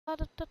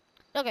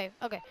Okay,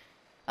 okay,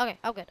 okay,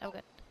 I'm good, I'm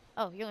good.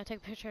 Oh, you're gonna take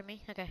a picture of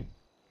me? Okay.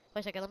 Wait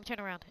a second, let me turn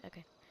around.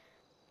 Okay.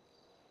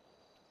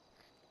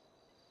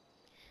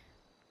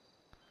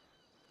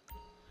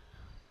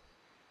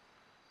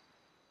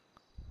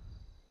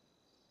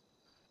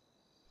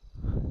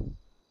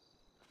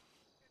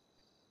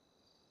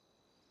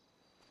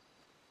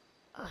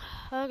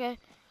 Okay.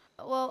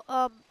 Well,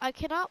 I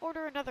cannot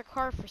order another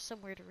car for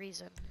some weird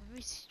reason. Let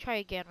me try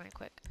again right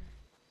quick.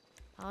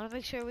 I want to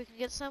make sure we can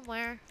get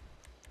somewhere.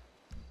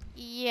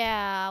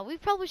 Yeah, we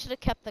probably should have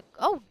kept the.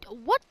 Oh,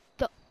 what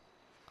the?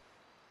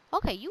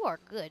 Okay, you are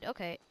good.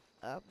 Okay,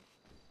 um,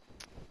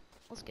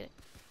 let's get it.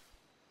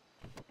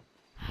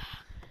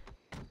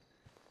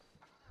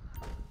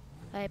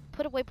 I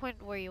put a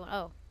waypoint where you want.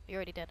 Oh, you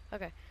already did.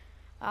 Okay,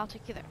 I'll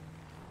take you there.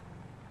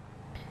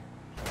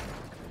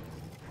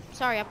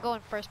 Sorry, I'm going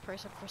first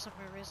person for some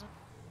weird reason.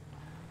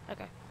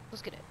 Okay,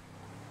 let's get it.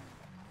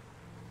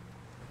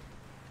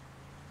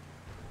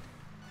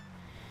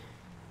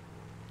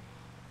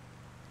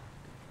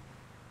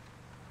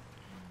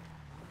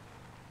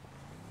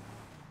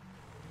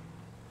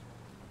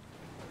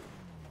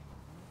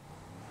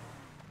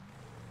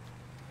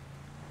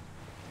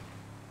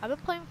 I've been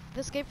playing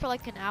this game for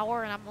like an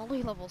hour and I'm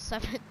only level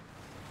 7.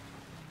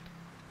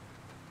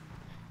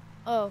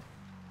 Oh.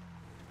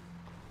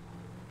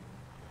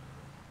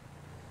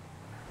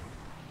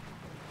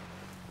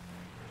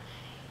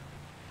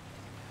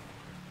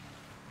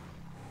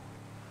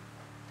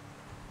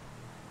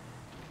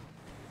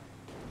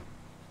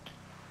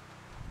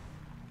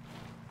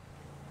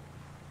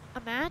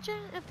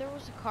 Imagine if there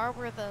was a car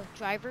where the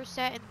driver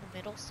sat in the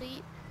middle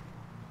seat.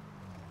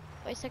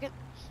 Wait a second.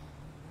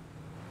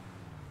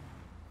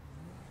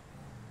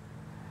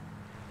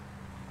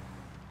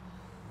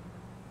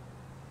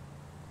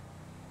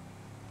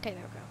 Okay,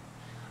 there we go.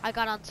 I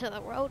got onto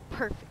the road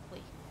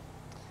perfectly.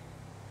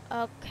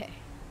 Okay.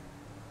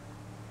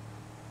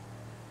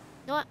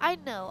 No, I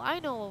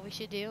know what we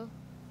should do.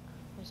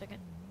 Wait a second.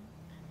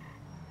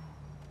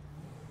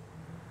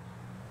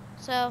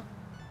 So,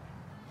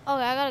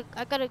 okay, I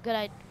got a good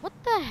idea. What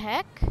the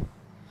heck?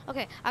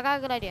 Okay, I got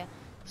a good idea.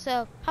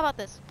 So, how about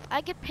this?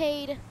 I get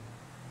paid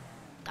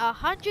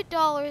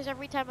 $100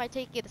 every time I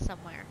take you to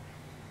somewhere.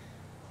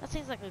 That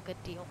seems like a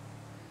good deal.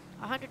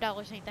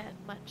 $100 ain't that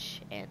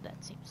much, and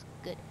that seems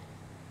good.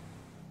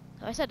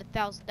 If I said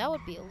 1,000, that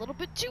would be a little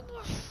bit too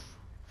much.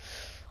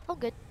 I'm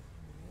good.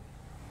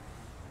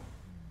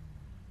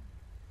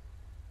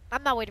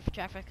 I'm not waiting for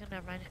traffic.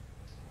 Never mind.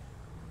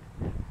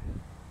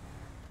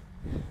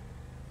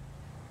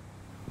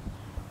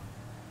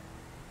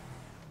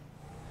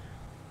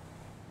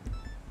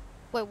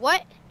 Wait,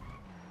 what?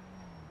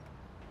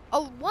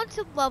 Oh,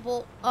 wanted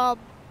level.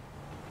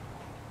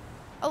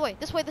 Oh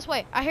wait, this way, this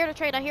way. I hear the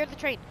train. I hear the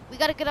train. We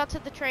gotta get onto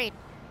the train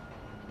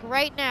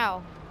right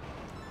now.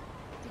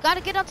 We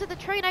gotta get onto the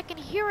train. I can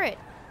hear it.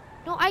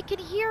 No, I can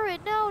hear it.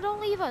 No, don't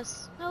leave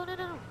us. No, no,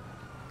 no, no.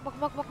 Come on,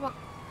 come on, come on, come on.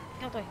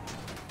 Get out the way.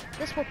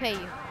 This will pay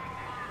you.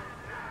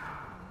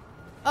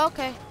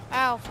 Okay.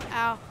 Ow,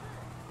 ow.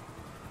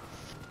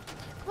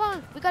 Come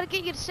on, we gotta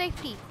get you to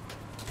safety.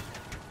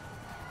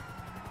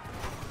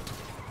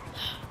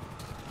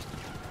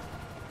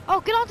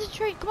 Oh, get onto the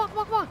train. Come on, come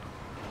on, come on.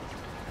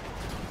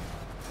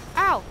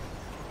 Ow.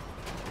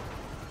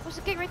 Where's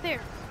the gate right there?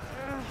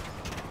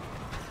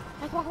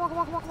 Hey, come on, come on, come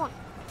on, come on, come on.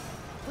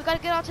 We gotta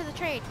get onto the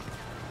train.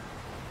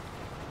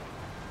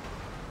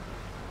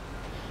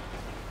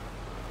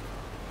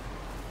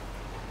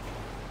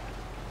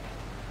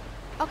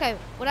 Okay,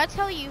 when I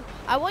tell you,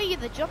 I want you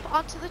to jump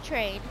onto the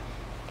train,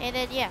 and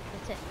then, yeah,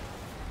 that's it.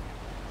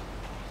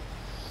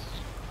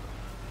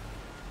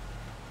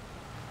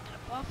 Get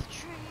up off the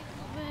train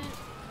a little bit.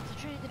 Off the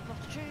train, get up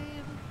off the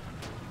train.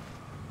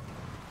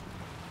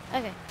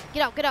 Okay,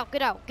 get out, get out,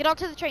 get out. Get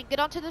onto the train, get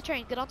onto the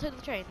train, get onto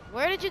the train.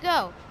 Where did you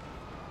go?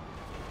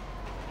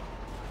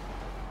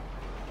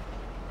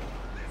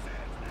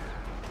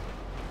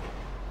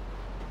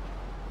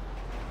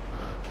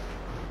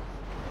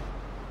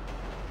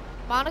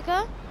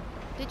 Monica?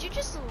 Did you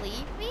just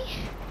leave me?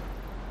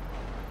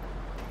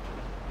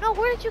 No,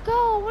 where did you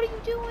go? What are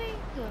you doing?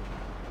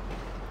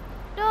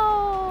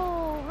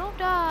 No, don't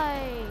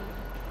die.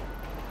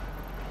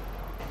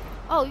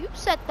 Oh, you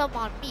set them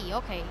on me.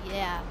 Okay,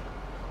 yeah.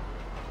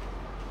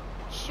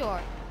 Sure.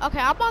 Okay,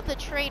 I'm on the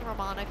train,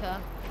 Ramonica.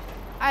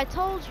 I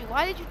told you.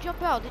 Why did you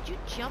jump out? Did you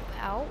jump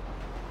out?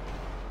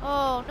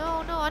 Oh,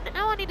 no, no.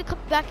 Now I need to come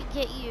back and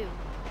get you.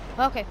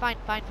 Okay, fine,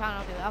 fine, fine.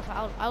 I'll do it.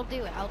 I'll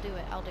do it. I'll do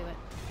it. I'll do it.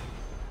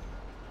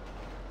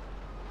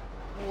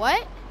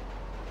 What?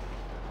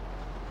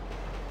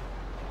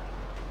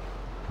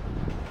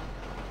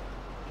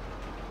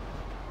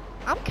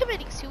 I'm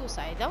committing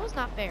suicide. That was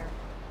not fair.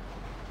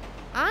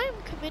 I'm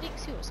committing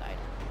suicide.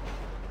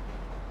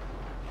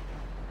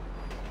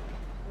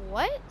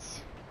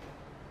 What?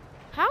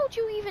 How'd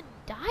you even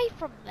die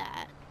from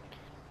that?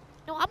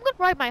 No, I'm gonna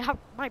ride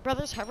my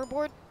brother's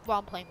hoverboard while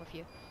I'm playing with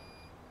you.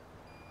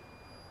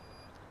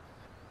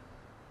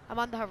 I'm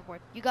on the hoverboard.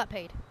 You got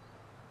paid.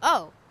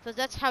 Oh, so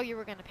that's how you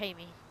were gonna pay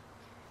me.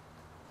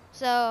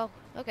 So,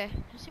 okay,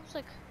 that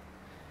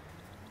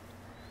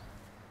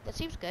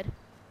seems good.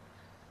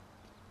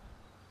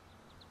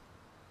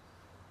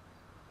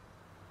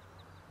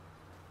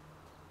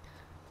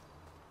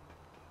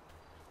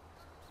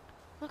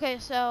 Okay,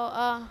 so,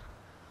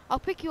 I'll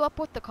pick you up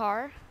with the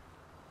car.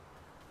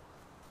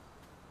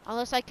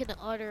 Unless I can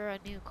order a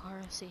new car,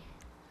 let's see.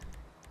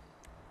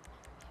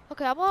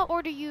 Okay, I'm gonna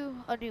order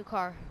you a new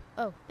car.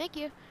 Oh, thank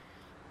you.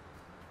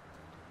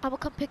 I'm gonna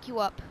come pick you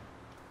up.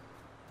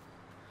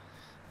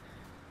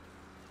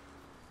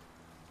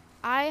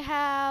 I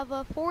have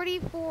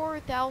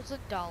 $44,000.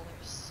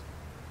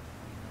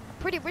 I'm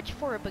pretty rich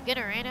for a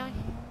beginner, ain't I?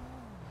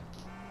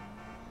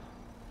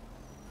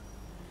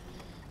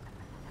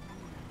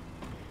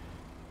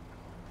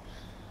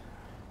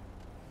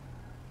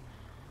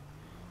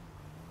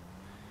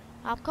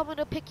 I'm coming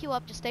to pick you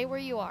up. Just stay where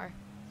you are.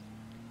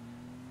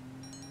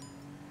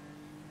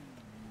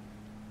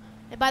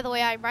 And by the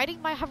way, I'm riding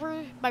my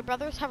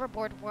brother's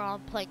hoverboard while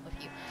I'm playing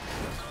with you.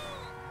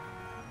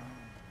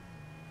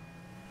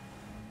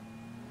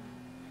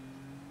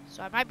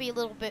 So I might be a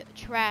little bit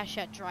trash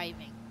at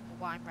driving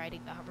while I'm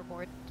riding the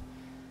hoverboard.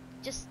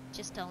 Just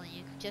telling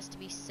you, just to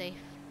be safe,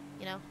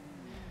 you know.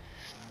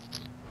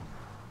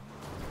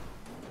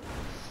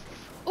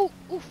 Oh,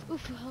 oof,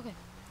 okay.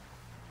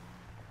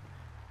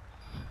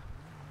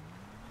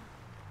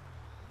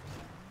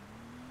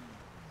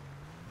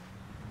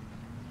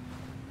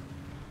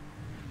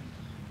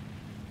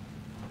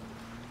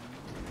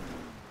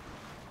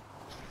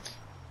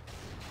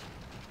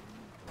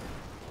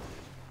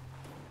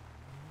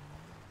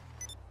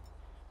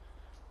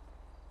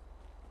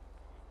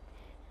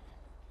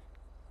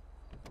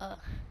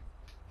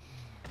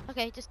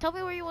 Okay, just tell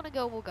me where you want to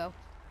go, we'll go.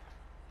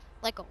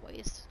 Like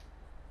always.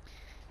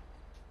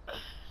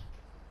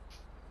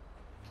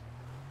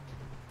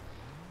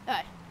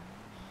 Alright,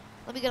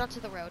 let me get onto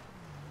the road.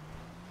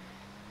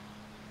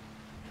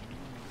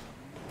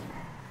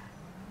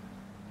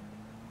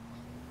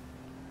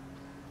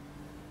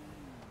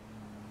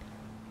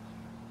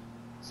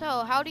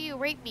 So, how do you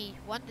rate me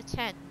 1 to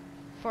 10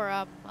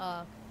 for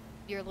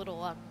your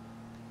little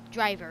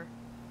driver?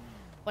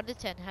 1 to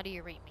 10, how do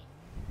you rate me?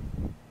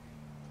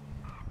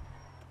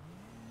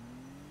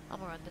 I'm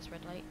gonna run this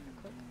red light real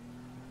quick.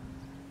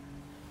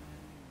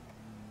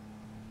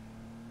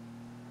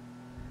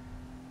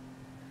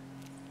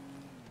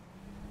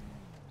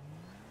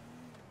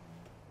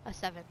 A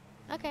 7.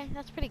 Okay,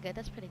 that's pretty good.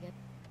 That's pretty good.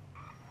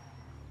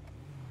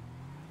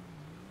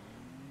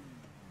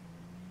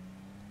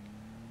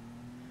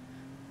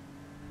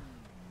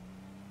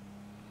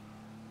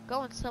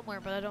 Going somewhere,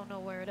 but I don't know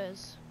where it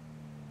is.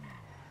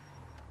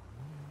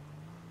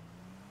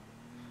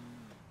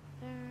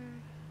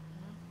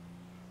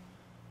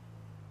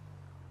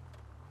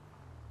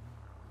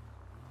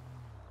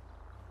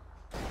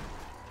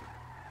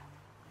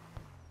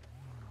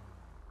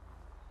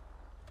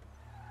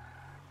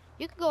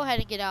 You can go ahead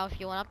and get out if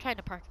you want. I'm trying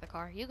to park the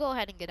car. You go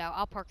ahead and get out.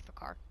 I'll park the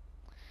car.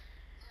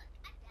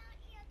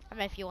 I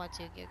mean, if you want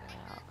to, get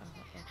out.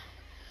 Okay.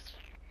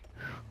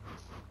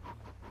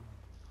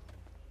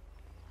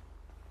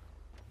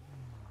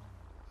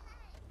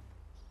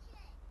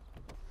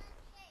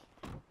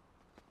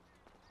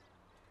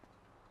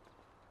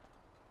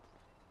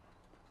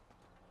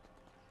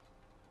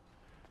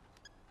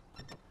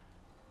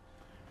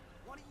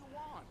 What do you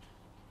want?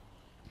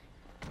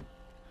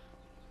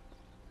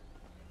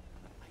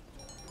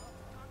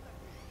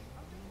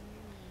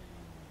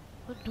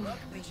 Welcome to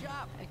the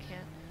shop. I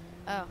can't.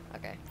 Oh,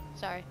 okay.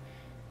 Sorry.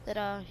 That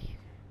Oh,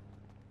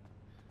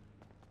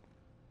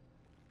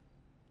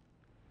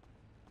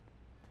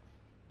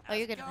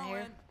 you're getting a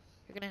hair?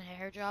 You're getting a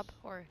hair job,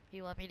 or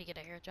you want me to get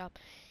a hair job?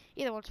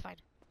 Either one's fine.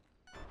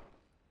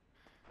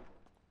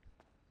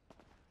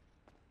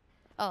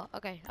 Oh,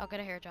 okay. I'll get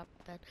a hair job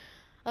then.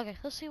 Okay,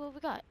 let's see what we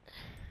got.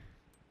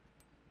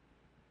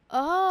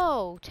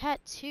 Oh,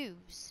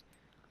 tattoos.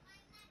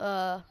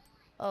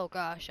 Oh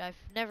gosh,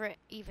 I've never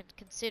even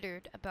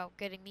considered about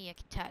getting me a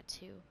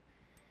tattoo.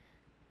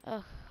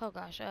 Oh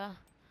gosh,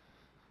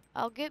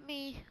 I'll get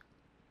me.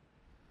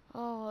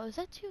 Oh, is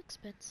that too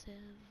expensive?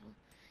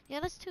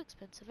 Yeah, that's too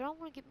expensive. I don't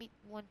want to get me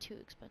one too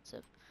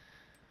expensive.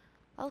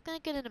 I was gonna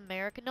get an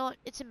American. No,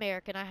 it's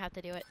American. I have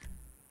to do it.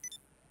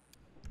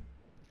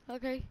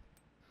 Okay.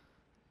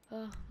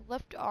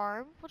 Left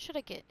arm. What should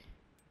I get?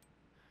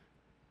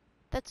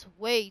 That's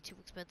way too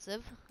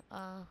expensive.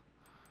 I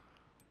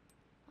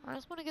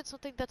just want to get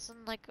something that's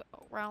in like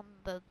around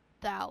the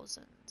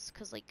thousands,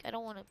 cause like I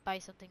don't want to buy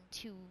something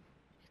too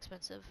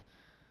expensive.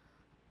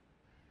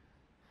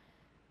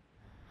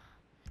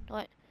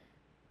 What?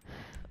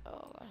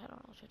 Oh gosh, I don't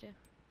know what to do.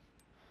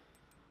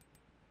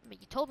 I mean,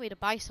 you told me to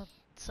buy some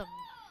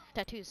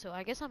tattoos, so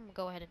I guess I'm gonna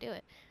go ahead and do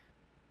it.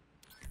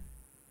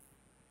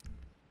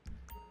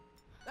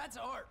 That's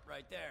art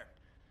right there.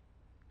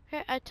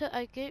 Here,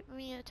 I get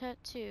me a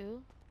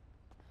tattoo.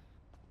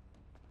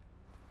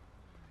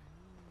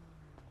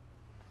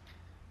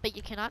 But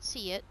you cannot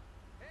see it.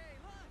 Hey,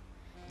 look!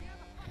 We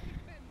have a fucking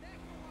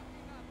pendejo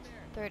walking up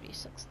there.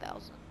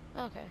 36,000.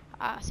 Okay.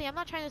 See, I'm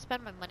not trying to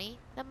spend my money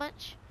that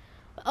much.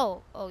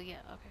 Oh yeah.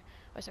 Okay.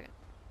 Wait a second.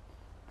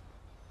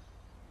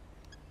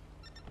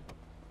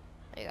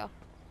 There you go.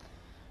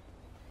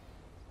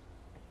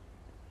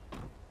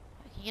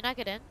 Can you not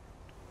get in?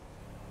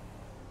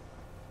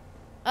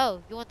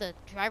 Oh, you want the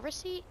driver's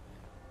seat?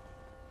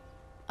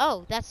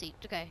 Oh, that seat.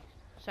 Okay.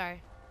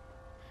 Sorry.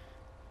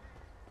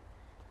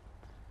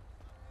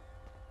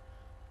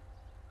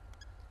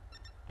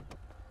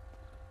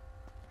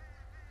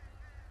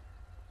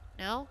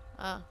 No?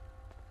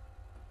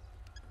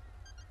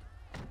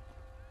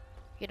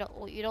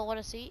 You don't want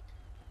a seat?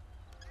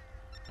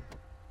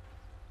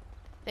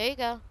 There you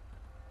go.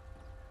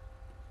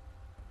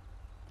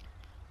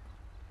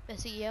 The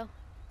CEO.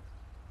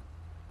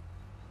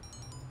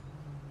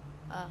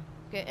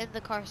 Get in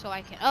the car so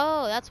I can.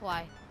 Oh, that's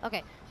why.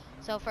 Okay.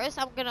 So first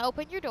I'm gonna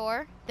open your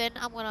door, then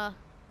I'm gonna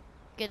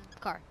get in the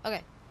car.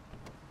 Okay.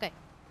 Okay.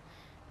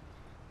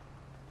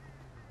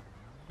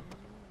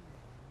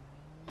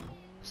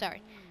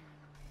 Sorry.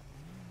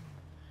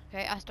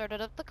 Okay, I started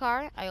up the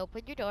car. I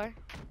opened your door.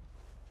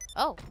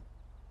 Oh.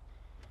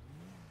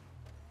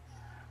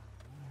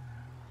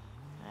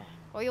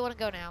 Where you wanna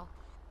go now?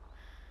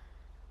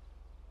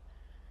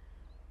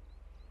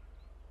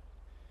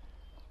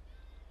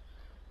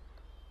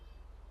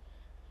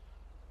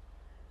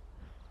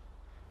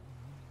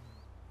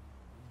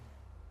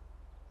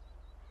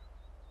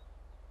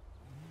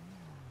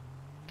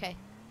 Okay.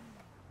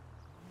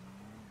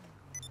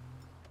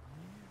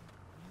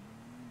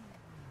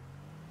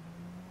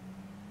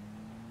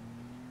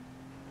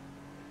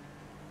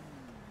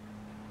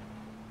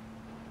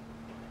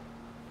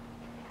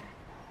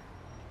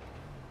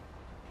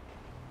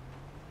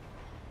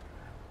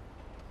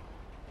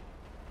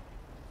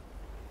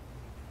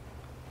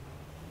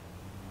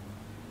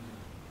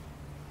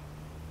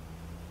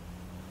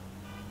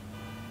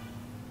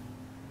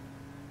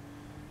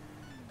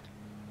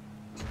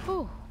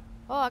 Whew.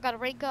 Oh, I gotta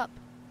rank up.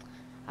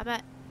 I'm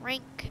at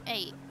rank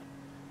 8.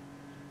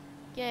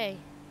 Yay.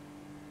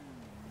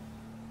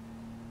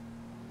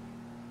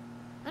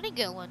 I need to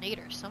get a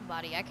Lenator or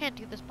somebody. I can't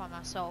do this by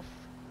myself.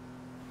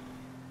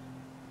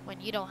 When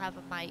you don't have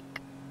a mic.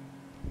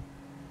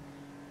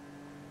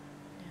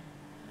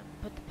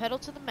 Put the pedal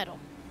to the metal.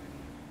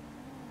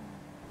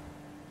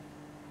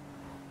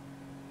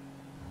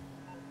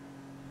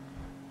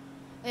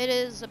 It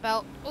is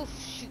about, oh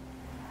shoot.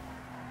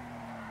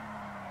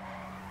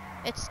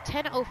 It's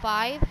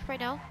 10:05 right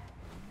now.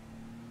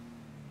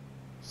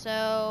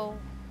 So,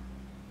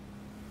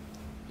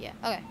 yeah,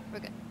 okay,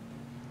 we're good.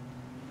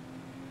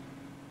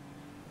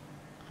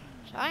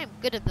 So I am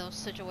good at those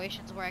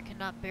situations where I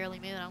cannot barely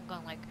move and I'm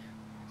going like,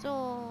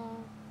 so,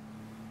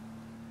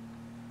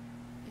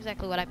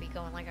 exactly what I'd be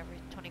going like every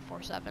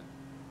 24/7.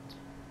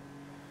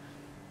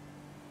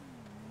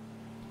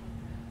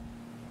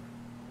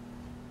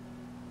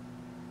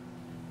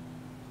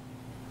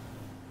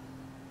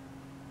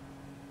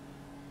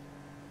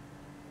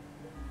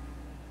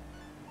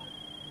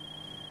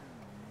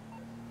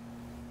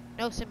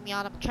 No,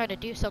 Simeon, I'm trying to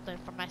do something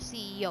for my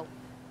CEO.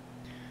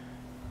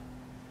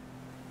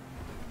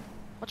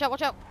 Watch out,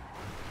 watch out.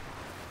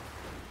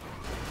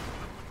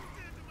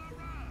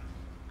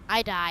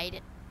 I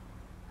died.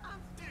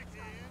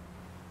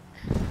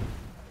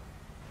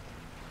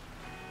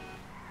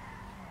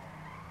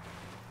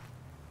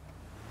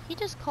 He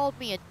just called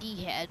me a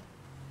D-head.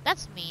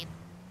 That's mean.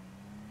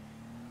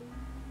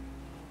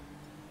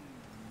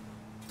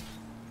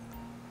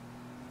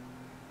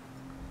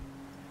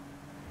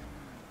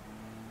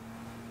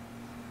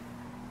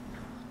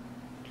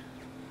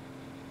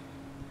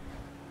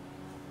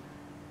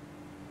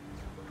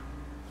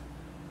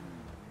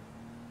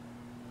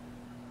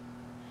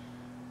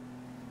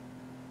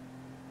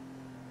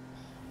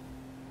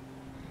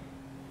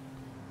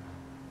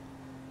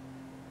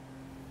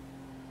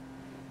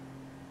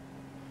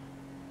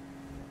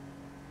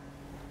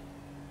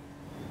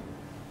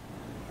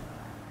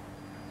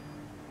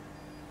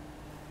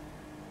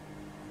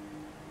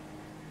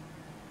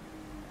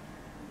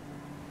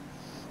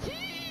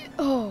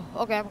 Oh,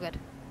 okay, I'm good.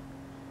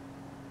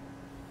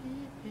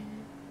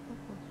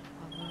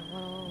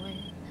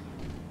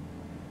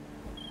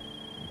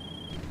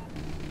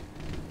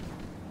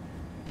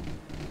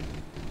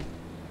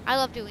 I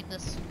love doing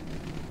this.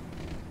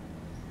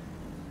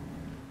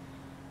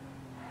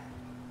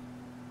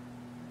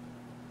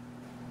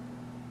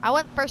 I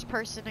went first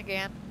person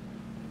again.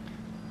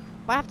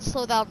 But I have to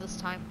slow down this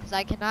time because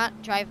I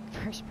cannot drive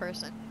first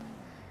person.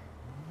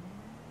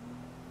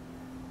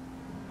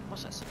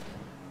 What's this?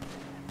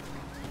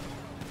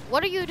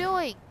 What are you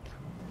doing?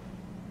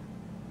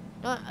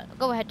 No,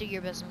 go ahead, do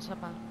your business. I'm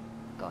gonna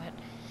go ahead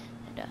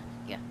and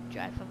yeah,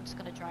 drive. I'm just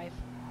gonna drive.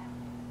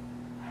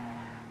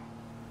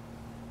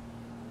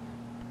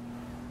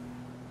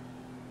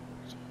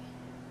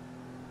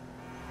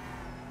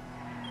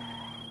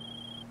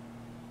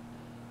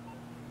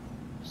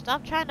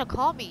 Stop trying to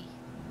call me.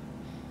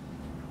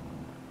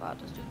 Wow,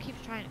 this dude keeps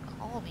trying to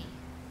call me.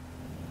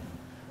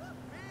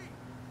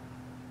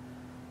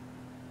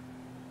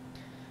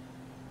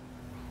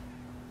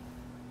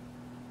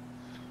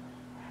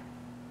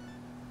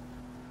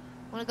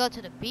 Want to go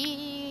to the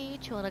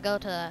beach? Want to go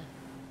to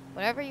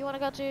whatever you want to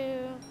go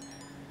to?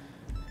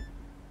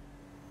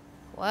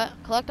 What?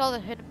 Collect all the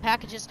hidden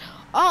packages.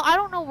 Oh, I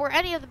don't know where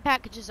any of the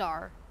packages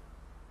are.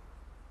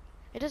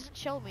 It doesn't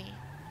show me.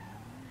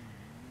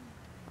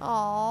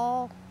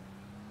 Oh,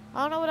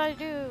 I don't know what I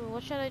do.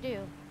 What should I do?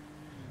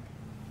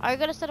 Are you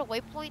gonna set a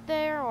waypoint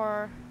there,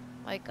 or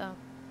like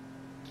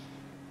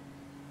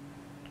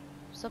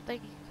something?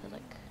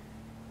 Like,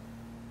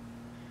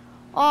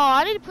 oh,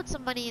 I need to put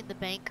some money in the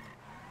bank.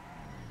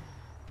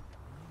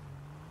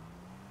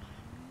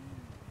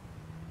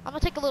 I'm gonna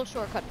take a little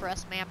shortcut for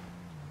us, ma'am,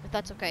 if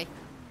that's okay.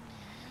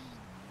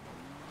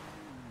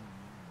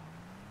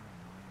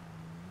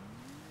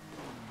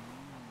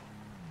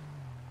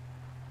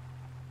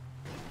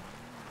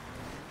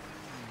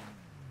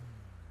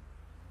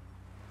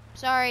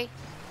 Sorry.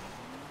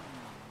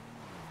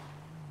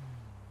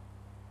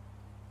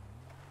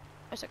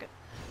 A second.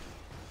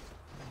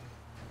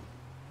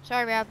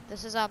 Sorry, ma'am.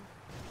 This is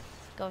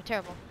going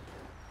terrible.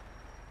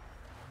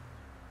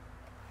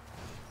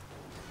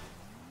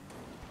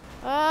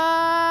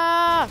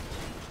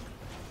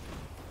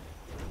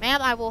 Ma'am,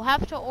 I will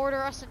have to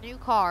order us a new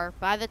car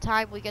by the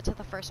time we get to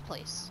the first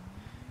place.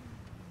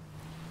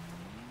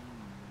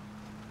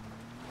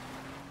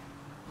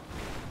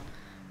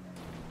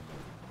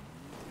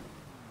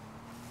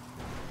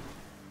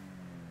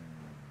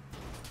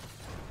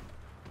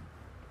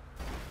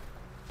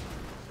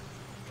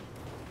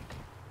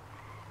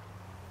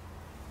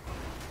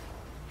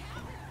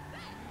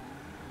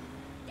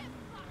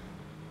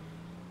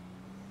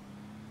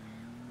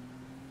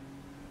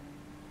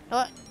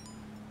 What?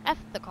 F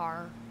the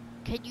car.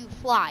 Can you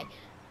fly?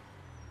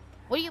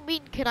 What do you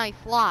mean, can I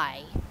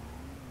fly?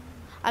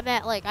 I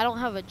meant, like, I don't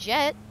have a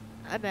jet.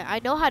 I meant, I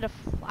know how to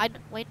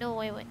wait.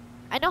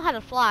 I know how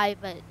to fly,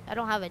 but I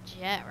don't have a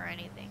jet or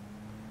anything.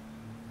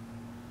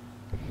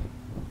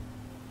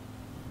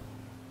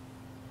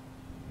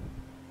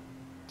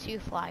 To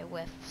fly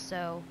with,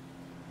 so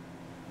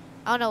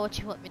I don't know what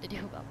you want me to do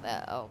about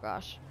that. Oh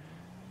gosh.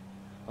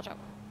 Watch out.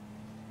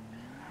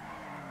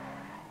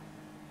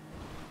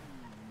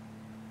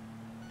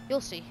 You'll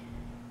see.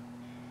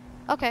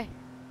 Okay.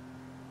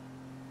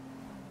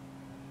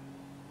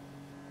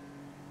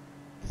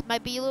 This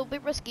might be a little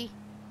bit risky.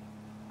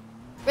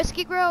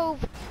 Risky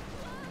Grove.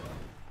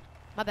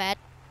 My bad.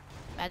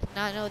 I did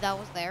not know that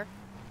was there.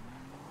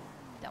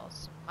 That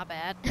was my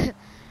bad.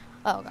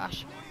 Oh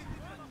gosh.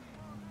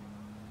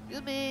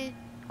 Excuse me.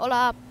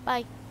 Hola.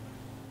 Bye.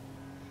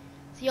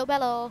 See you,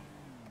 bello.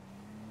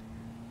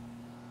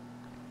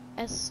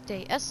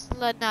 Este es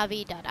la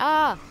Navidad.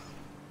 Ah.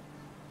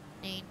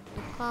 En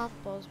tu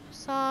campos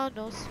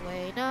pasando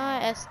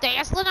suena. Este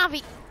es la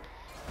Navidad.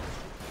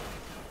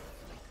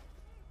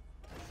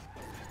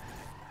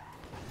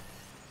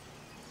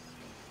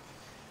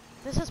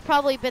 This has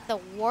probably been the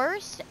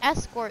worst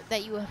escort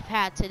that you have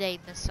had today,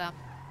 Miss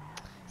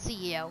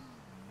CEO.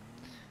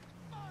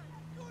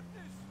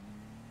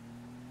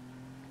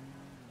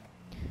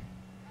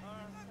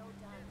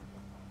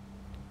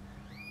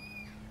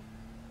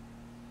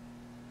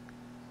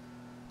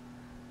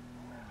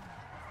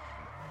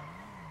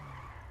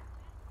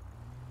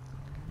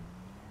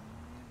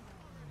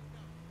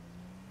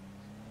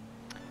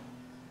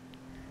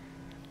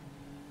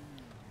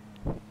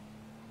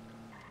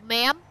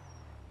 Ma'am?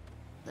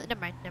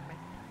 Never mind.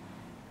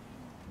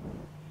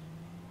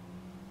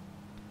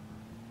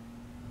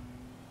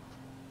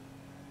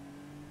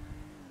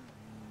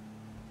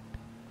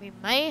 We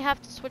may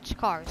have to switch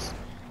cars.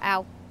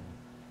 Ow.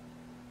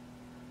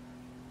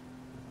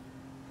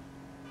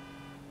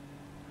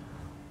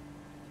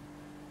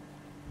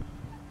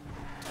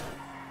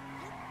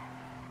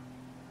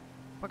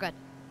 We're good.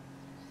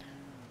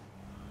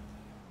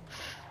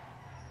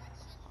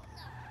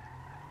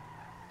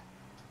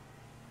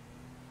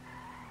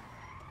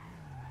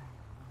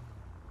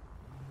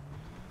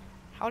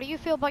 How do you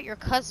feel about your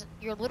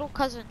little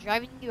cousin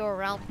driving you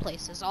around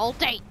places all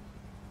day?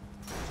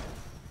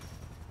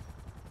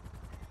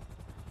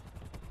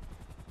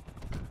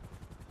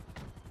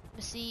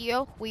 The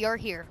CEO, we are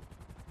here.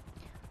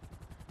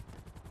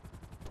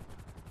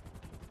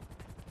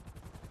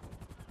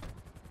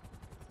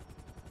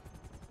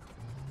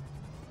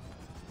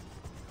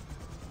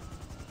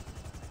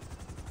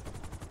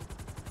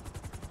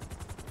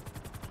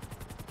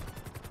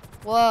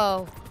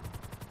 Whoa.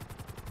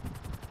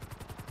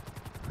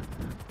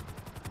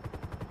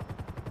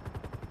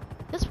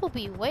 This will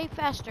be way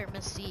faster,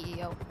 Miss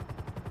CEO.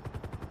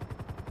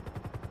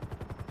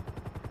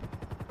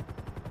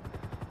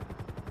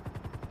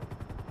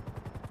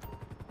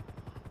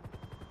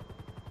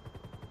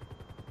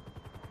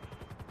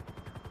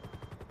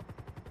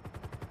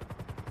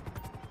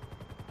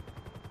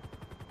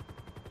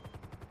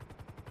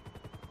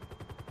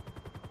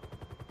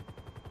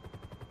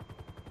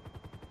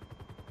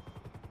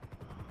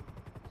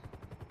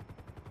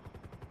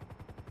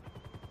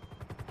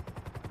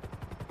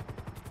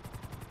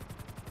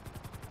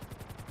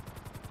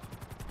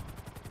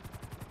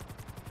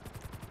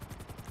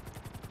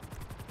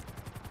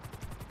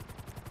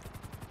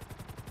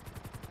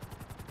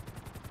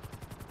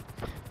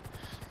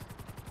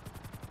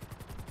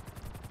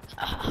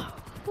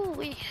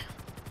 Ooh-wee.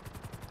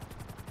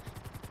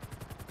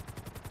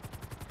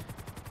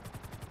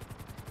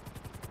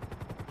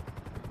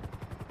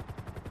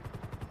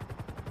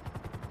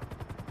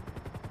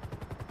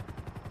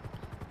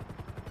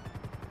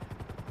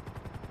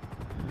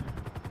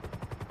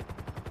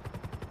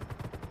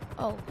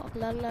 Oh,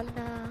 la la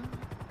la.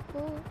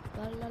 Oh,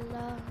 la la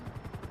la.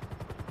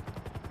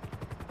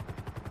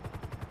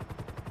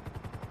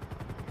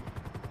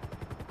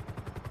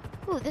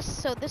 Ooh,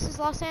 this is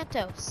Los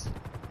Santos.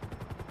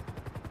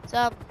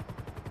 It's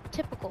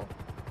typical.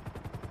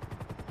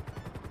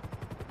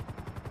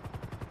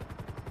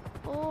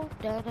 Oh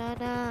da da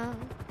da.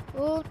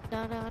 Oh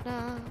da da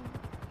da.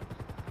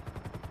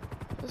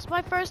 This is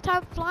my first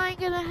time flying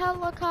in a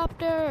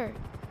helicopter.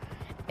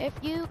 If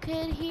you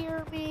could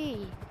hear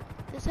me.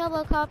 This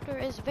helicopter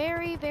is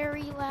very,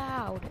 very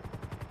loud.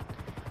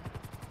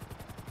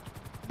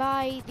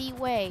 By the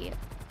way.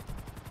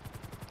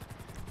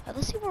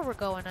 Let's see where we're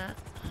going at.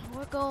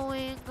 We're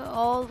going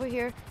all over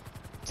here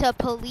to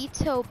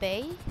Paleto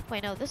Bay.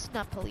 Wait, no, this is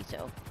not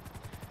Paleto.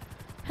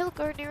 Look,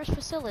 our nearest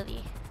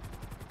facility.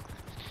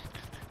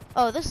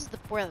 Oh, this is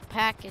where the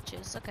package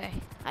is. Okay,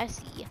 I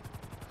see.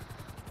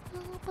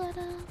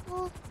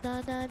 Oh,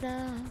 da da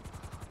da.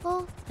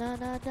 Oh, da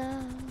da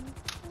da.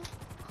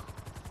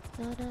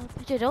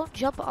 But don't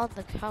jump on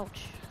the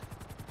couch.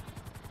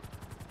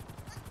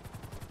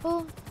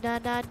 Oh, na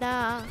na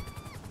na.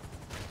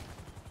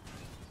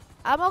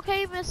 I'm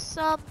okay, Miss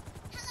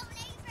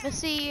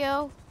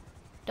CEO.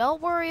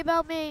 Don't worry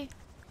about me.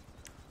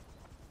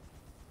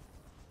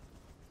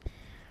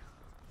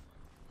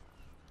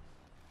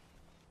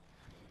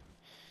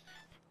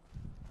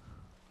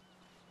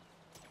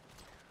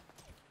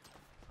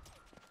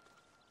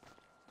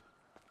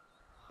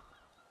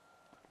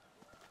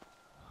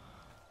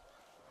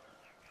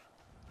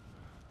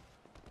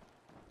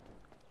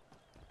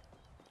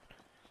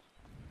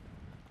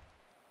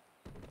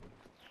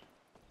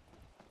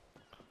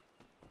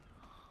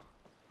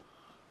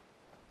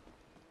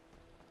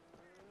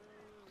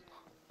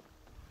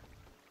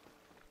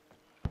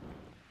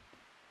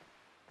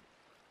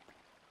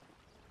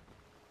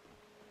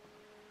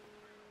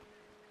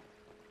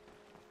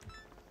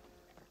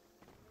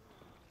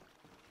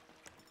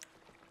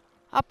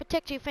 I'll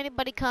protect you if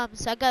anybody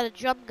comes. I got a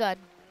drum gun.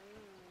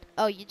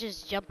 Oh, you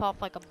just jump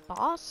off like a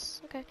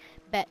boss? Okay,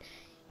 bet.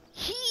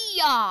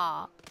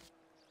 Hee-yaw!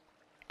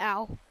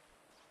 Ow.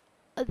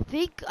 I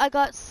think I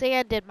got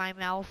sand in my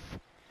mouth.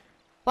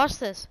 Watch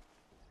this.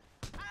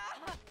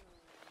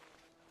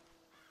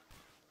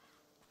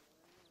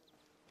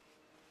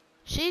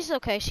 She's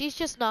okay. She's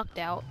just knocked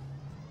out.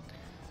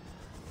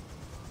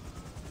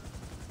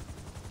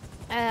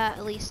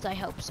 At least I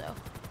hope so.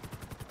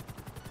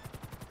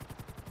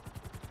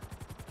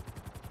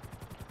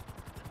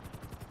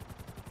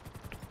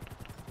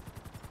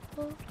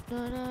 Oh,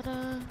 da, da,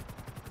 da.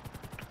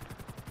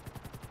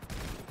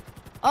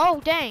 Oh,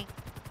 dang.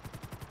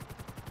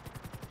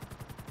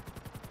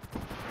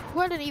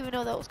 I didn't even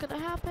know that was gonna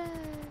happen.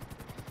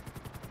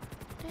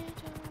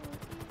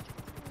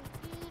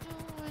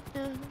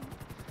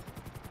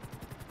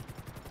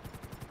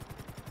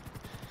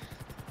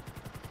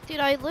 Dude,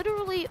 I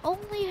literally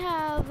only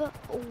have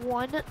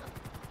one.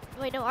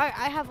 Wait, no, I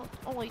have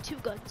only 2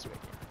 guns right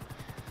now.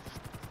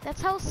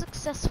 That's how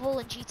successful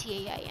in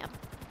GTA I am.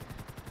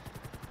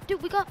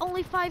 Dude, we got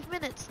only 5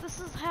 minutes. This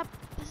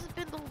has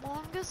been the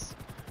longest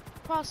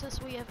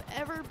process we have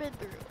ever been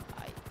through,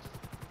 I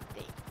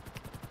think.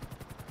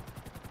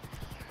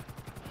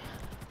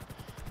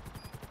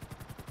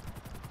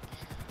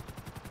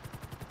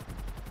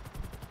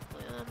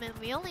 I mean,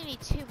 we only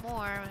need 2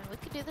 more. I mean, we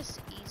could do this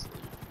easily.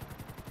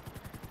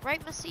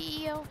 Right, my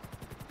CEO?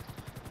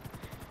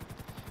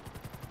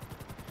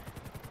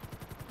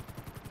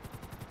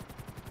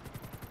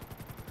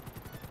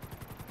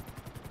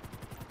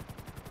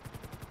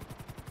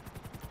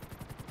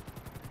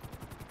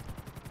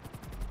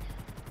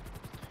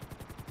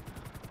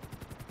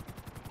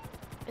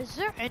 Is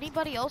there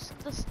anybody else in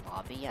this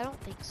lobby? I don't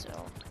think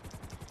so.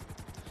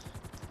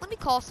 Let me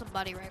call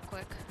somebody right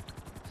quick.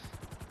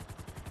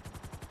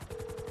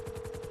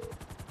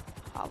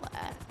 Holla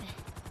at me.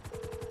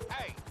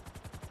 Hey!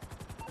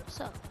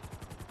 What's up?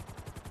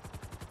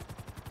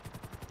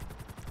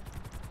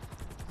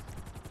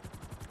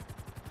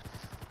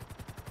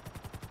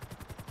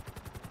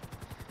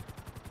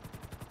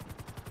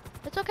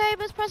 It's okay,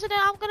 Miss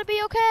President. I'm gonna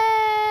be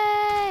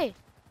okay.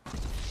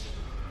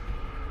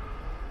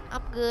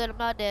 I'm good. I'm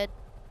not dead.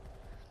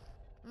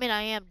 I mean,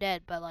 I am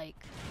dead, but like,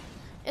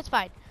 it's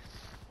fine.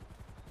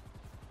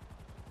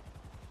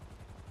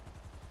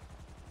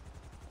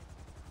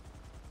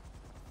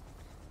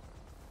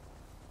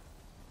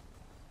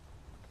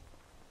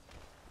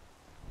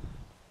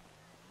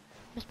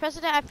 Miss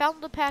President, I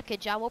found the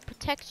package. I will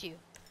protect you.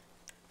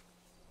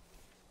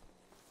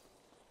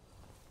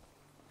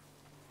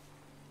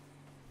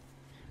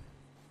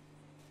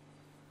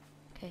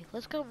 Okay,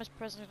 let's go, Miss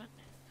President.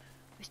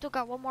 We still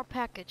got one more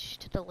package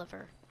to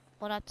deliver.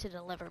 Well, not to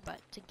deliver, but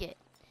to get.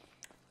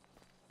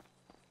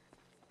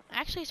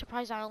 Actually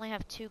surprised I only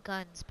have 2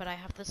 guns, but I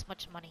have this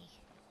much money.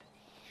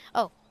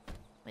 Oh,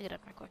 let me get up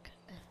real quick.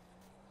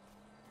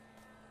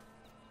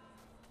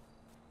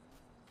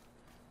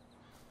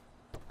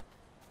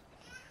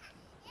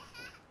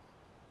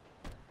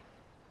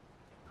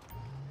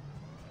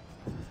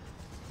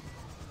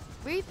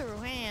 We threw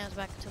hands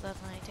back in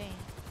 2019.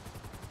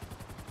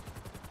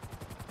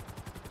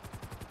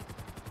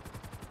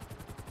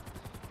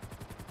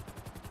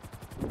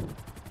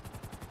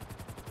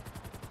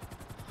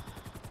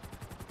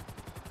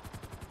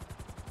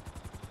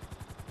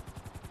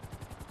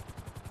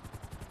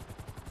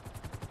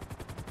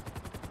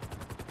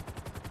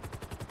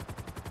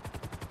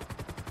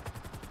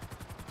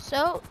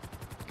 So,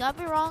 got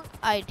me wrong,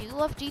 I do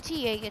love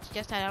GTA, it's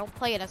just I don't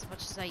play it as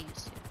much as I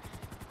used to.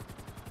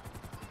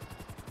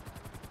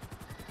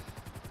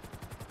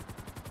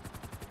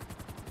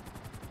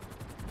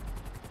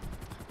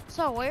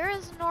 So, where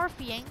is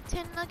North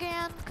Yankton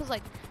again? Because,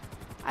 like,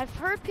 I've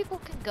heard people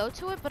can go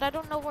to it, but I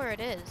don't know where it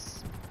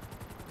is.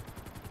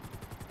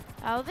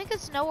 I don't think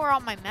it's nowhere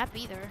on my map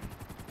either.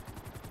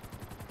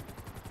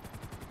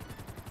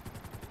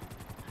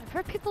 I've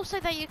heard people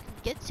say that you can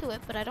get to it,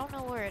 but I don't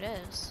know where it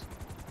is.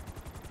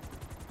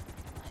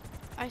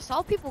 I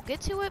saw people get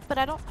to it, but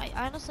I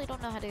honestly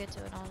don't know how to get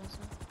to it,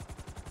 honestly.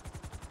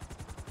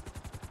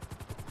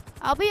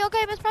 I'll be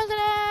okay, Mr.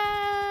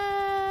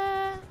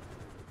 President!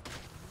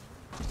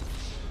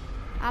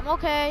 I'm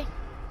okay.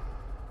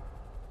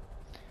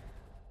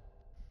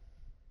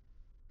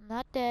 I'm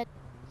not dead.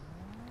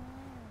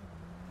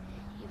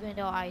 Even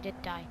though I did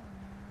die.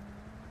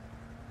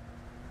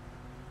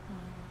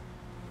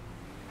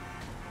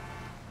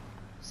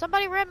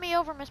 Somebody ran me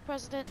over, Miss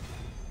President.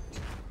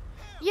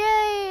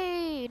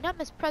 Yay! Not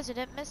Miss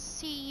President, Miss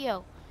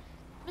CEO.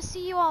 Miss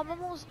CEO,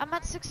 I'm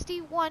at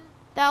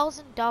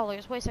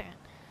 $61,000. Wait a second.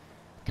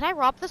 Can I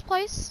rob this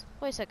place?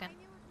 Wait a second.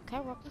 Can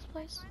I rob this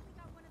place?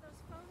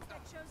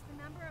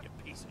 You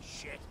piece of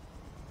shit.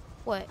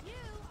 What?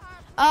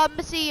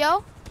 Miss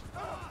CEO?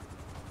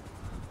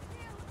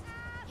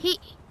 He...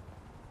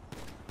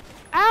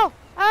 Ow!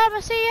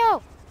 Miss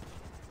CEO!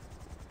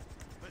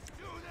 Let's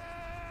do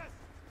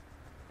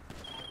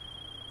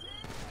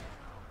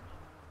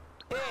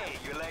this! Hey,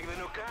 you like the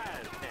new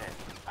cars?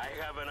 I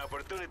have an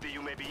opportunity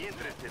you may be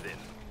interested in.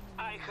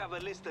 I have a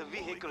list of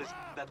vehicles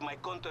that my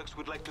contacts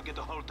would like to get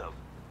a hold of.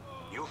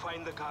 You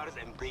find the cars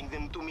and bring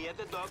them to me at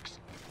the docks,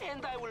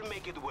 and I will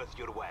make it worth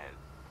your while.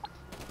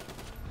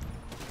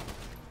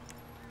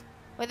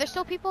 Wait, there's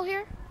still people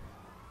here?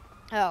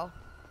 Oh.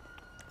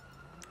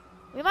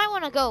 We might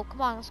want to go.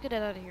 Come on, let's get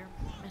it out of here,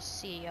 Miss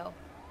CEO.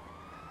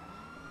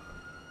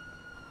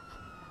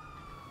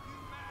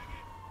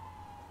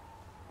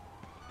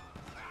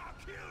 I'll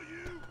kill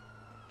you!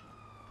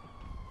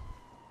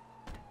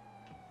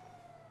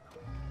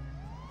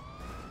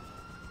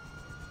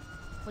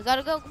 We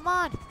gotta go, come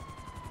on.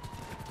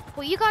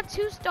 Well, you got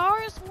 2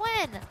 stars?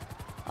 When?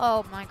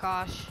 Oh my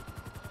gosh.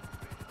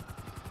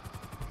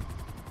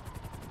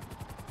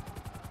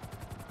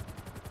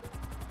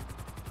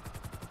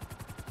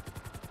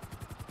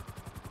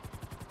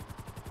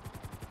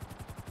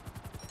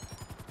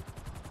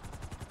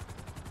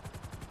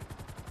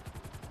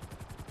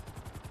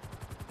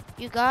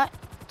 You got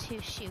to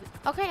shoot.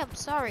 Okay, I'm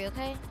sorry,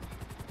 okay?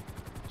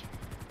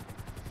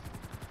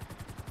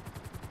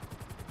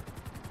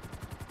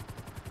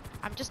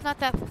 I'm just not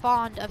that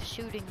fond of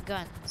shooting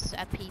guns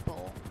at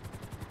people.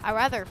 I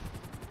rather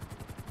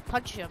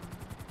punch them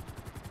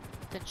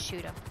than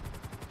shoot them.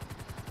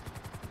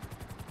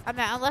 I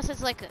mean, unless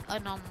it's like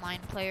an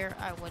online player,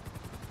 I would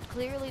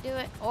clearly do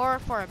it. Or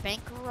for a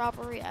bank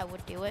robbery, I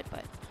would do it.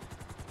 But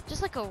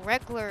just like a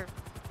regular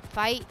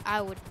fight,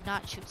 I would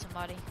not shoot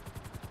somebody.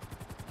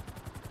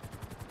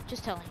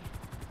 Just telling you.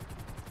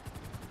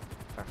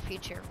 For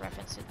future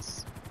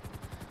references.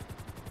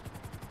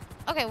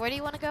 Okay, where do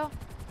you want to go?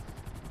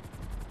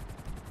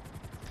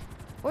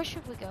 Where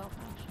should we go?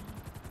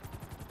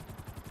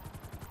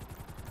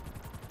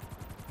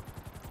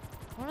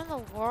 What in the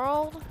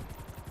world?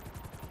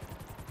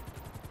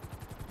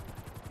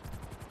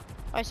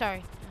 Oh,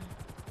 sorry.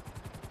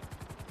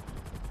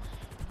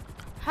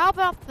 How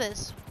about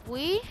this?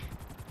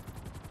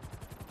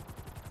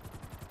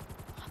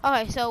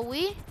 Okay, so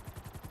we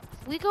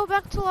go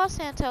back to Los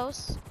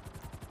Santos,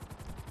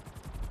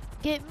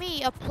 get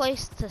me a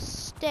place to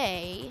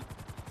stay,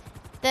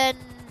 then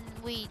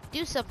we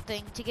do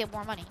something to get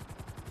more money.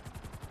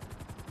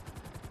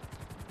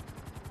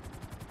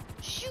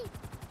 Shoot!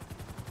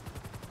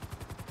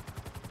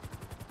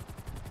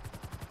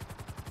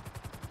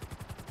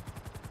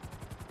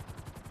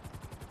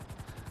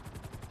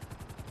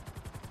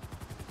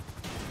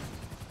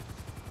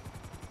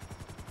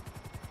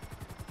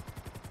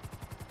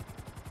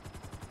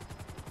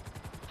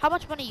 How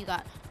much money you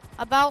got?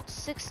 About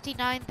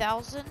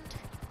 69,000.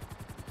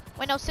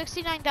 Wait, no,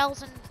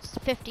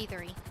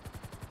 69,053.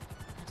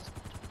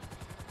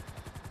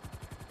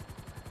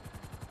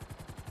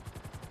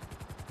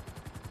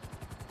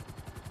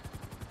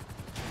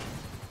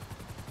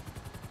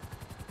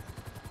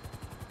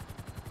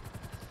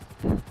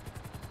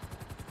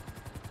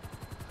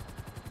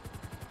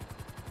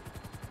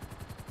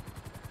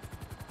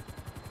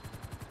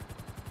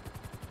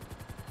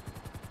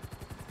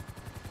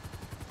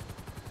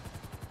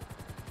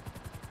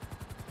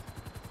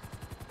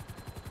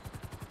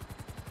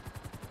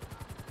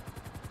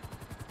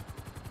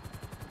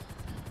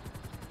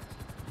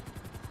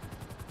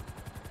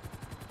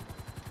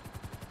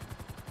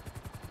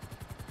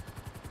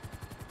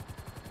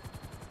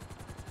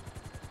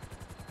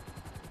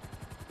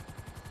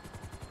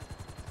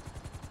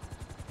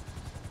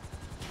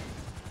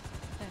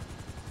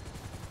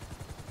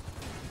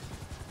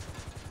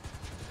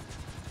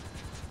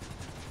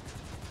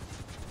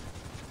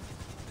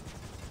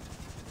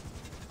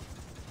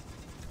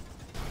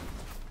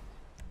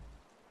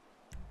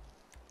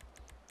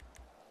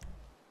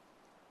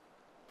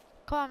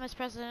 Come on, Miss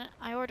President.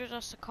 I ordered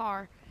us a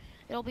car.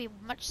 It'll be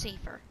much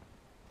safer.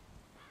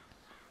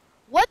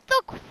 What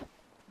the?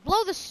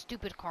 Blow the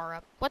stupid car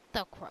up. What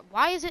the?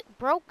 Why is it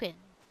broken?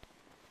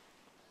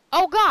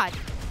 Oh God.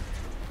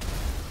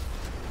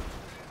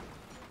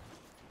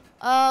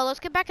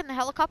 Let's get back in the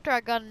helicopter. I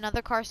got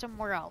another car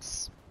somewhere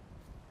else.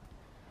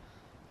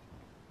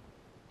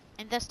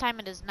 And this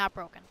time it is not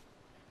broken.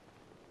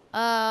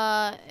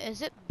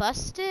 Is it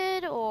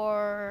busted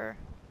or?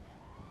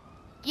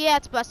 Yeah,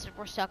 it's busted.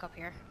 We're stuck up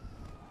here.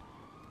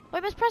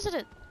 Wait, Miss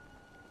President.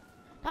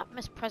 Not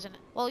Miss President.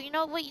 Well, you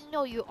know what? You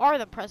know you are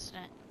the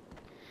president.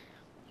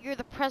 You're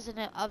the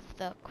president of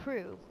the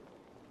crew.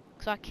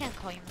 So I can't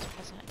call you Miss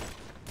President.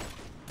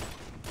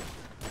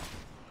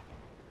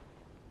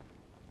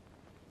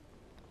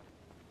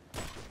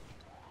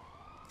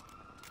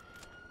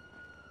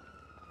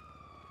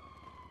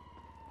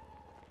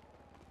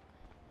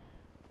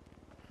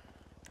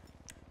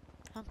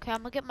 Okay,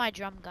 I'm gonna get my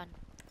drum gun.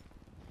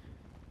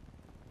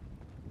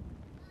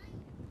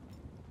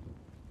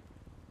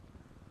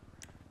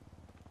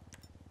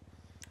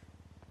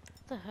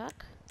 What the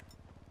heck?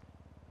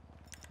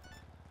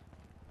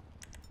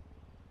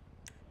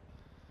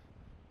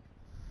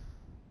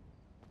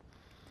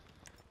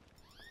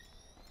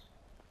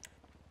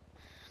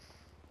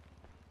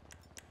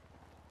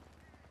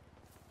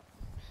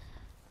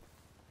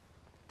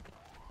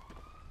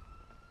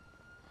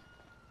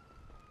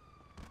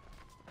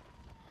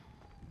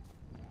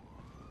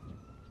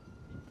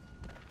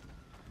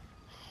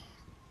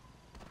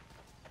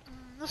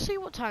 Let's see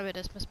what time it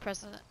is, Miss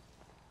President.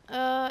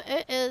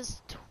 It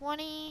is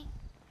 20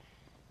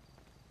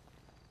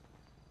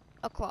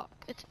 o'clock.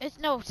 It's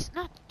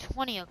not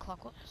 20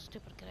 o'clock. What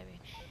stupid could I be?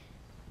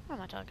 What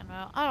am I talking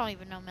about? I don't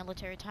even know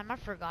military time. I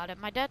forgot it.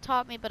 My dad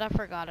taught me, but I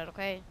forgot it,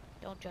 okay?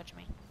 Don't judge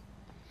me.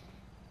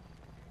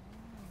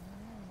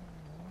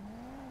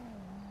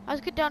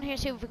 Let's get down here and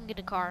see if we can get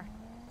a car.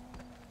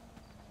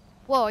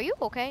 Whoa, are you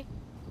okay?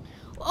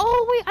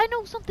 Oh, wait, I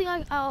know something.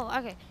 Oh,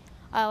 okay.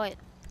 Wait.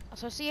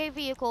 Associate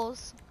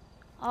vehicles.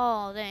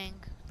 Oh, dang.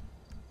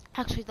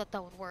 Actually thought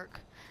that would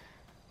work.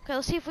 Okay,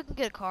 let's see if we can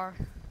get a car.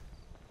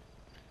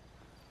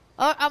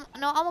 No, I'm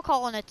gonna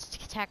call in a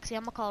taxi.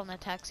 I'm gonna call in a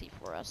taxi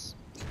for us.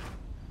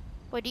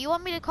 Wait, do you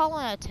want me to call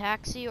in a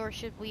taxi or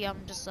should we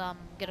just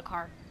get a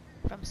car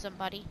from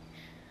somebody?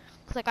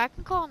 'Cause like I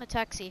can call in a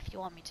taxi if you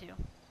want me to.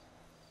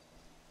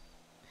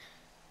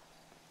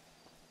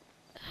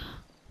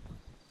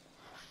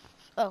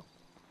 Oh.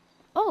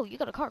 Oh, you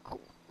got a car. Cool.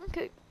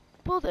 Okay.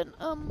 Well then,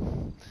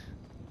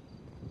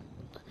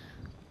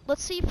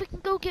 let's see if we can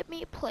go get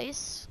me a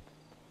place,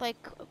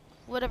 like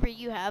whatever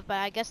you have. But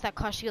I guess that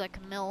costs you like a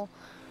mil,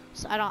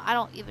 so I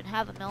don't even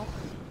have a mil,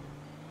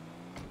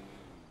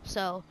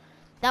 so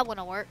that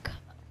wouldn't work.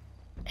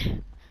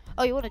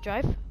 Oh, you want to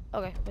drive?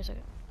 Okay, wait a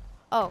second.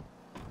 Oh.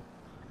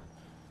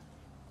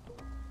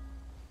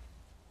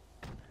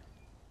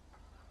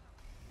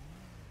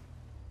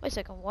 Wait a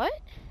second. What?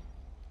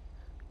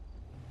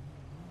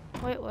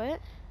 Wait, what?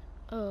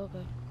 Oh,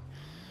 okay.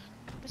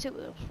 Let's see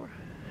what that was for.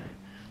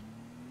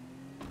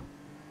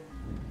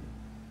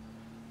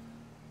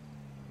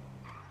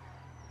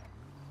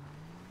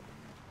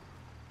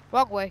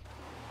 Wrong way.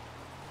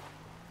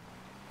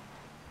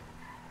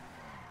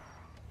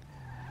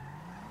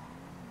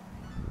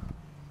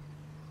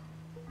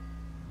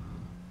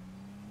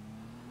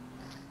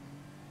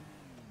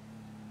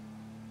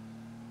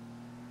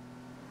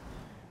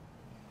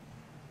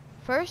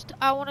 First,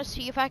 I want to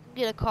see if I can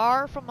get a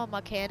car from a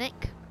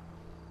mechanic.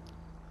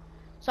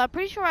 So I'm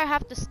pretty sure I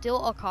have to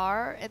steal a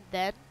car and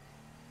then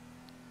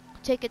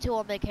take it to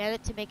a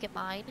mechanic to make it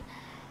mine.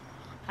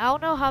 I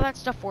don't know how that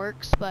stuff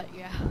works, but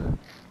yeah.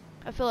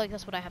 I feel like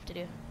that's what I have to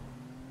do.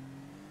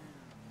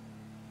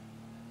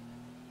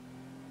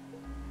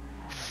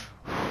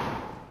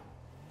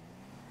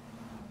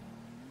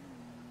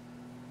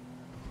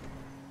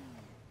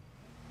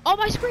 Oh,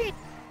 my screen!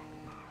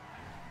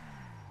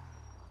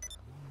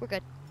 We're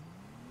good.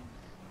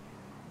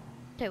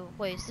 Okay,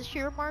 wait, is this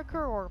your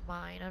marker or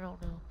mine? I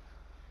don't know.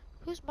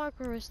 Whose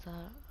marker is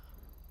that?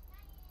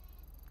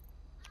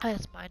 Oh,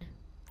 that's mine.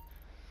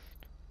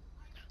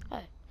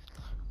 Hey.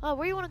 Oh,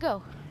 where you want to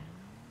go?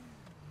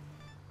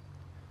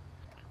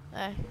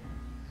 Hey.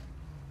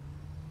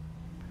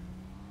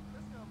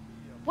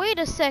 Wait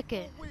a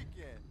second.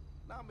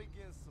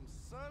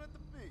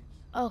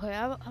 Okay,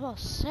 I'm about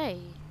to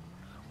say.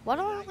 Why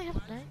do I only have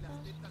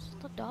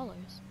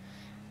 $9,000?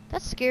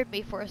 That scared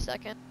me for a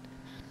second.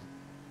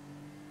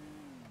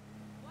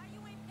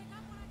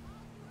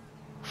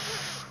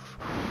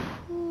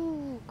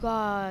 Oh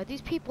God,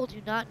 these people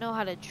do not know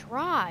how to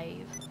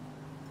drive.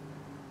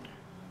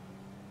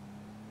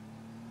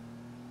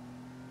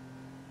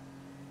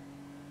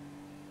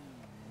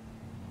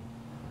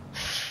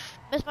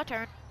 Missed my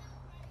turn.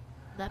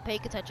 Not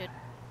paying attention.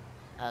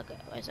 Okay,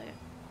 wait a second.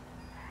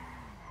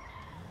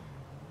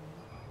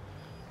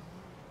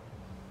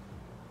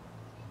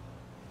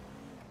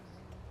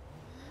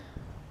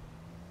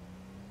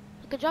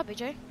 Good job,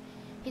 AJ.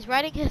 He's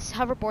riding his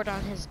hoverboard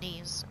on his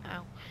knees.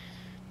 Ow.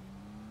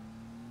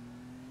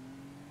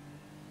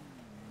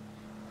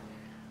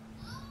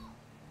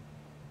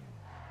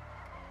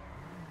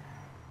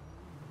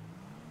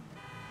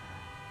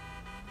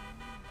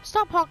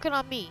 Stop honking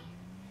on me.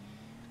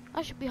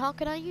 I should be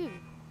honking at you.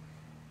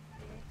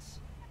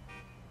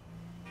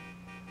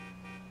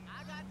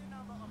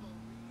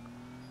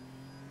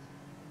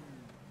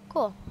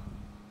 Cool.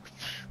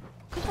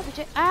 Good job,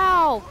 BJ.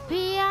 Ow!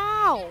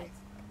 Ow!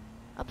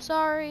 I'm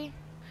sorry.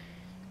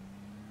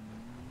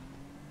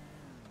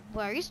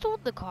 Wait, are you still in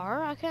the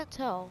car? I can't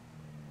tell.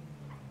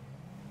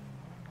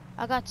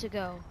 I got to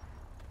go.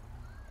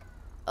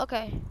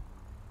 Okay.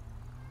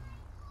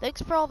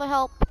 Thanks for all the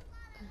help.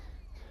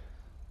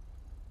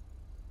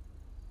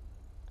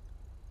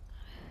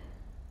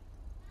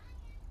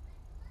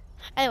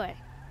 Anyway.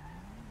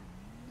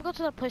 We'll go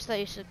to the place that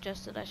you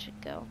suggested I should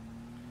go.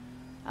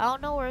 I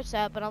don't know where it's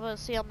at, but I'm gonna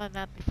see on my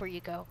map before you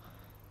go.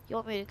 You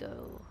want me to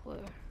go where?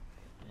 You want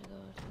me to go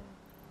to?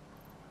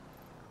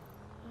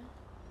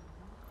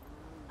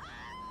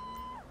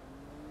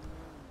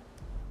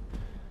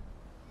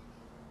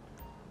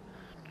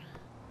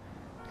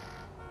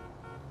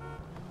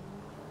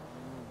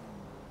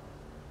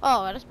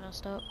 Oh, that's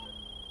messed up.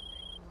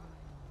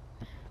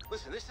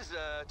 Listen, this is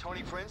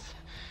Tony Prince.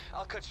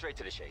 I'll cut straight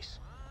to the chase.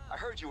 I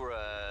heard you were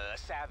a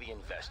savvy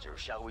investor,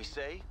 shall we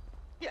say?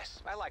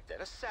 Yes, I like that,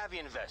 a savvy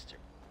investor.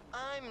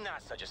 I'm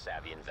not such a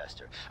savvy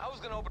investor. I was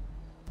gonna open...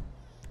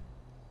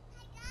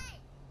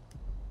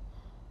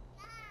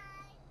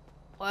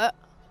 What?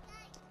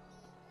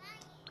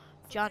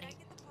 Johnny.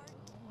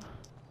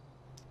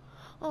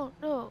 Oh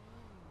no.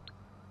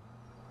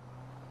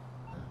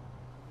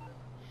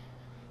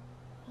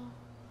 Oh,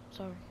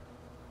 sorry.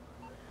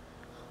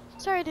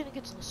 Sorry I didn't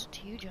get to listen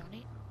to you,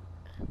 Johnny.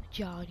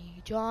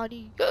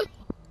 Johnny.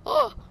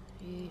 Oh,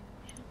 yeah.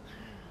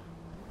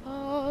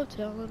 Oh,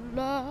 telling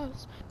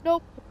lies.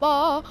 Nope,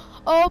 bar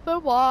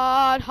open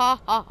wide.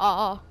 Ha ha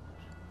ha.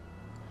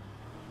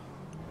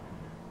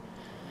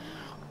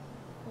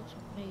 What's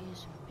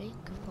Maze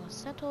Bank of Los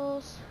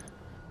Santos?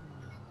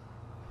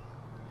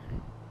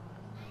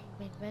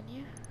 Main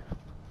menu.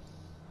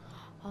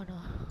 Oh no.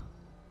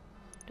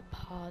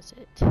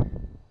 Deposit.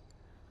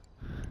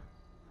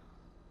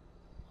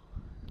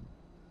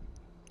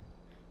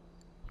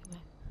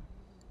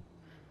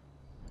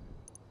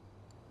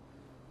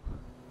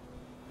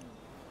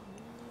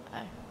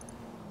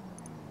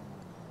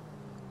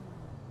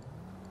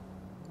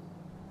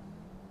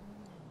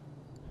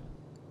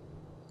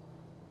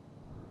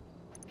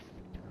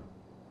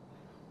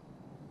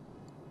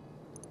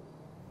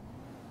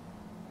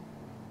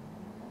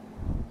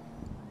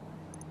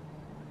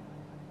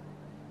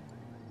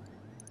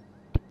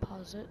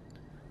 Deposit.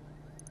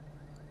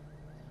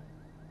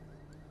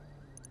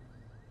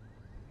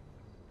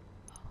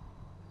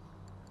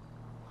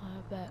 I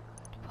bet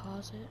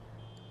deposit.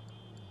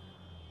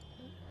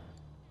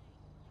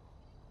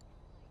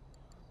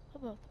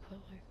 I'm about to put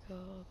like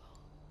about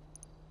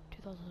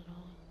 $2,000.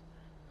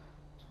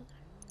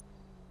 Something.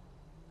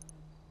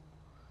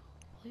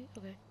 Please?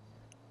 Okay.